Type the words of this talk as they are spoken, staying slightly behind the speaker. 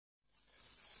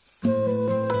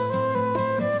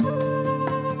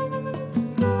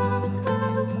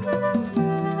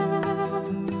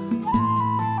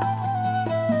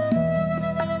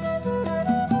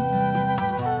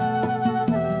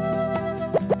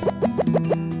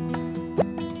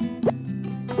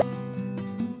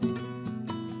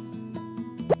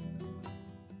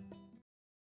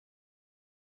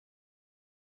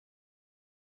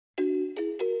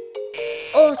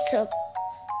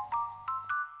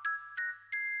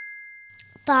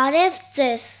Բարև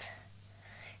ձեզ,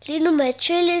 լինում է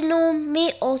չի լինում, մի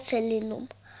օձ է լինում,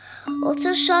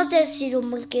 օձը շատ էր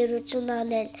սիրում ընկերություն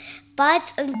անել,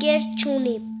 բայց ընկեր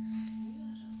չունի,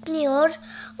 մի օր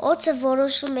օձը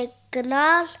որոշում է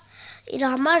գնալ, իր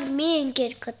համար մի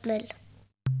ընկեր գտնել,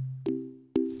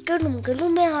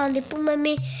 գնում է, հանդիպում է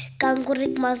մի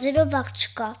կանգուրիկ մազերով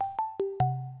աղջկա,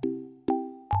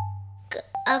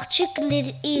 աղջիկն իր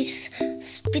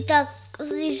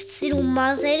սիրում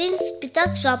մազերին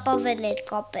սպիտակ ժապավեն էր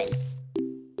կապել,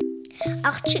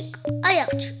 աղջիկ, այ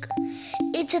աղջիկ,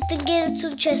 ինձ հետ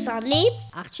ընկերություն չես անի,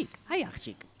 Աղջիկ, հայ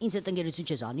աղջիկ, ինձ հետ ընկերություն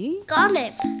չես անի,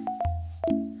 կանեմ,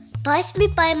 բայց մի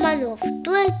պայմանով,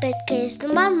 դու էլ պետք է ես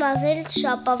նման մազերից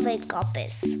ժապավեն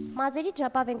կապես, Մազերից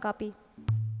ժապավեն կապի,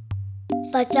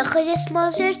 բայց ախր ես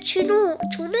մազեր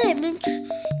չունեմ,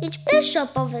 ինչպես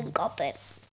ժապավեն կապեմ,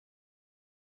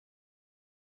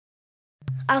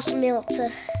 ասում է օձը,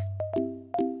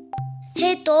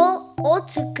 հետո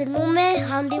օձը գնում է,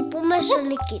 հանդիպում է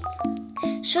շնիկին,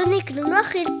 շնիկն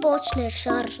ուրախ իր պոչն էր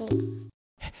շարժում,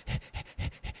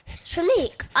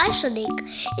 շնիկ, այ շնիկ,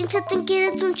 ինձ հետ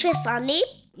ընկերություն չես անի,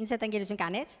 ինձ հետ ընկերություն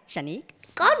կանես, շնիկ,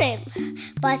 կանեմ,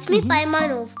 բայց մի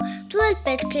պայմանով, դու էլ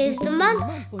պետք է ես նման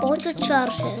պոչը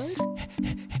չարժես,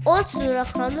 օձն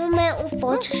ուրախանում է ու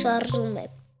պոչը շարժում է,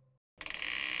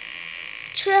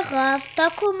 չեղավ, դա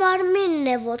քո մարմինն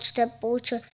է ոչ թե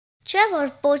պոչը, չէ որ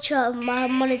պոչը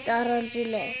մարմնից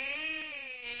առանձին է,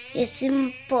 ես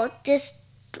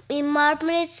իմ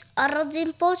մարմնից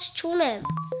առանձին պոչ չունեմ,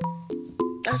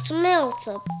 ասում է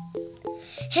օձը,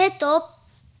 հետո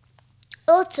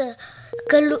օձը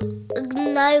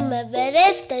նայում է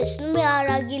վերև, տեսնում է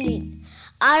Արագիլին,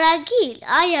 Արագիլ,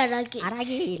 այ Արագիլ,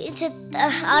 ինձ հետ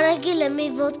Արագիլը մի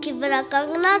ոտքի վրա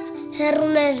կանգնած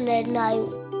հեռուներն էր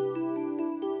նայում,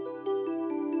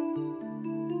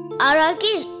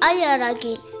 Արագիլ, այ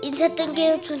Արագիլ, ինձ հետ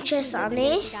ընկերություն չես անի,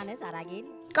 կանես Արագիլ,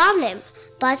 կանեմ,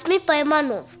 բայց մի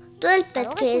պայմանով, դու էլ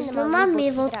պետք է ես նման մի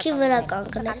ոտքի վրա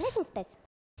կանգնես,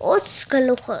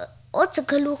 օձը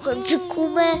գլուխը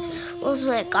ձգում է,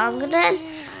 ուզում է կանգնել,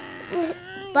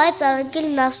 բայց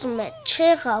Արագիլն ասում է,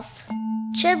 չեղավ,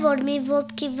 չէ որ մի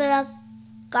ոտքի վրա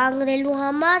կանգնելու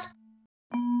համար,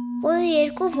 ու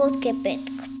երկու ոտք է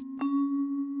պետք,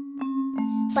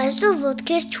 բայց դու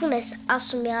ոտքեր չունես,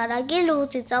 ասում է Արագիլը ու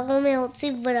ծիծաղում է օձի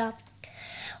վրա,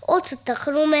 օձը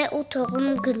տխրում է ու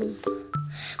թողնում գնում,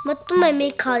 մտնում է մի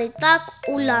քարի տակ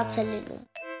ու լաց է լինում,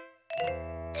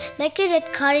 մեկ էր այդ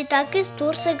քարի տակից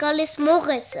դուրս է գալիս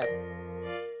Մողեսը,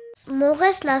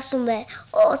 Մողեսն ասում է,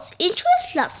 օձ, ինչու ես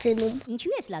լաց լինում,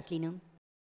 ինչու ես լաց լինում,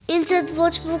 ինձ հետ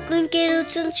ոչ ոք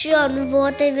ընկերություն չի անում,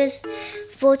 որտև ես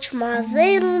ոչ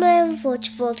մազեր ունեմ, ոչ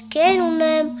ոտքեր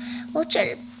ունեմ, ոչ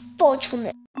էլ պոչ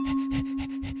ունեմ,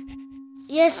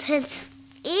 ես հենց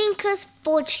ինքս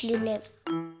պոչ լինեմ,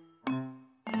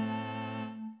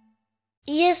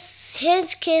 ես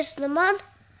հենց քեզ նման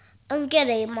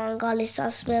ընկեր էի ման գալիս,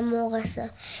 ասում է Մողեսը,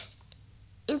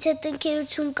 ինձ հետ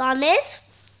ընկերություն կանես,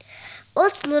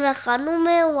 օձն ուրախանում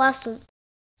է ու ասում,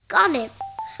 կանեմ,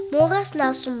 Մողեսն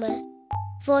ասում է,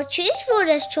 ոչինչ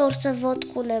որ ես 4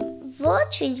 ոտք ունեմ,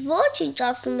 ոչինչ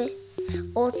ասում է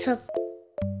օձը,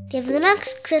 և նրանք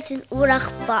սկսեցին ուրախ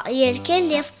երգել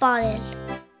և պարել,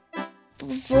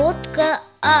 ոտքը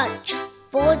աջ,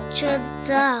 պոչը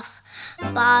ձախ,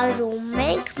 պարում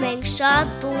մենք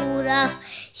շատ ուրախ,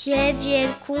 և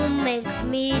երգում մենք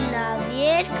մի լավ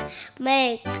երգ,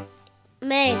 1,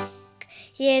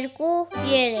 2,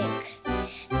 3,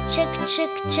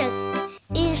 չկ,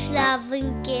 ինչ լավ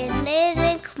ընկերներ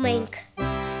ենք մենք,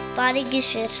 բարի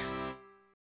գիշեր,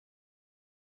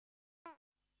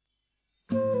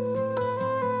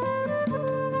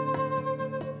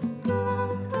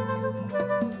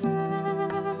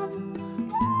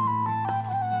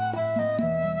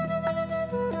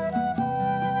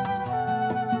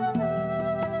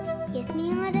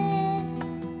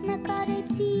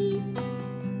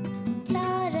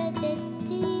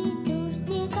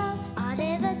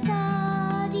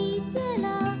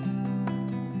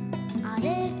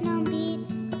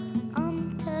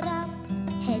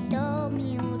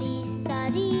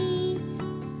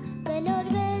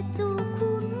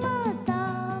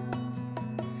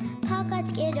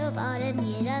 աչքերով արեմ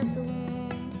երազում,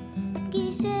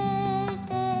 գիշեր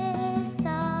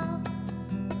տեսավ,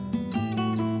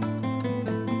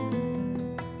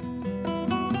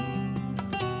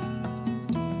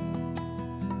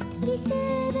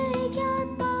 գիշերը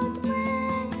եկյատ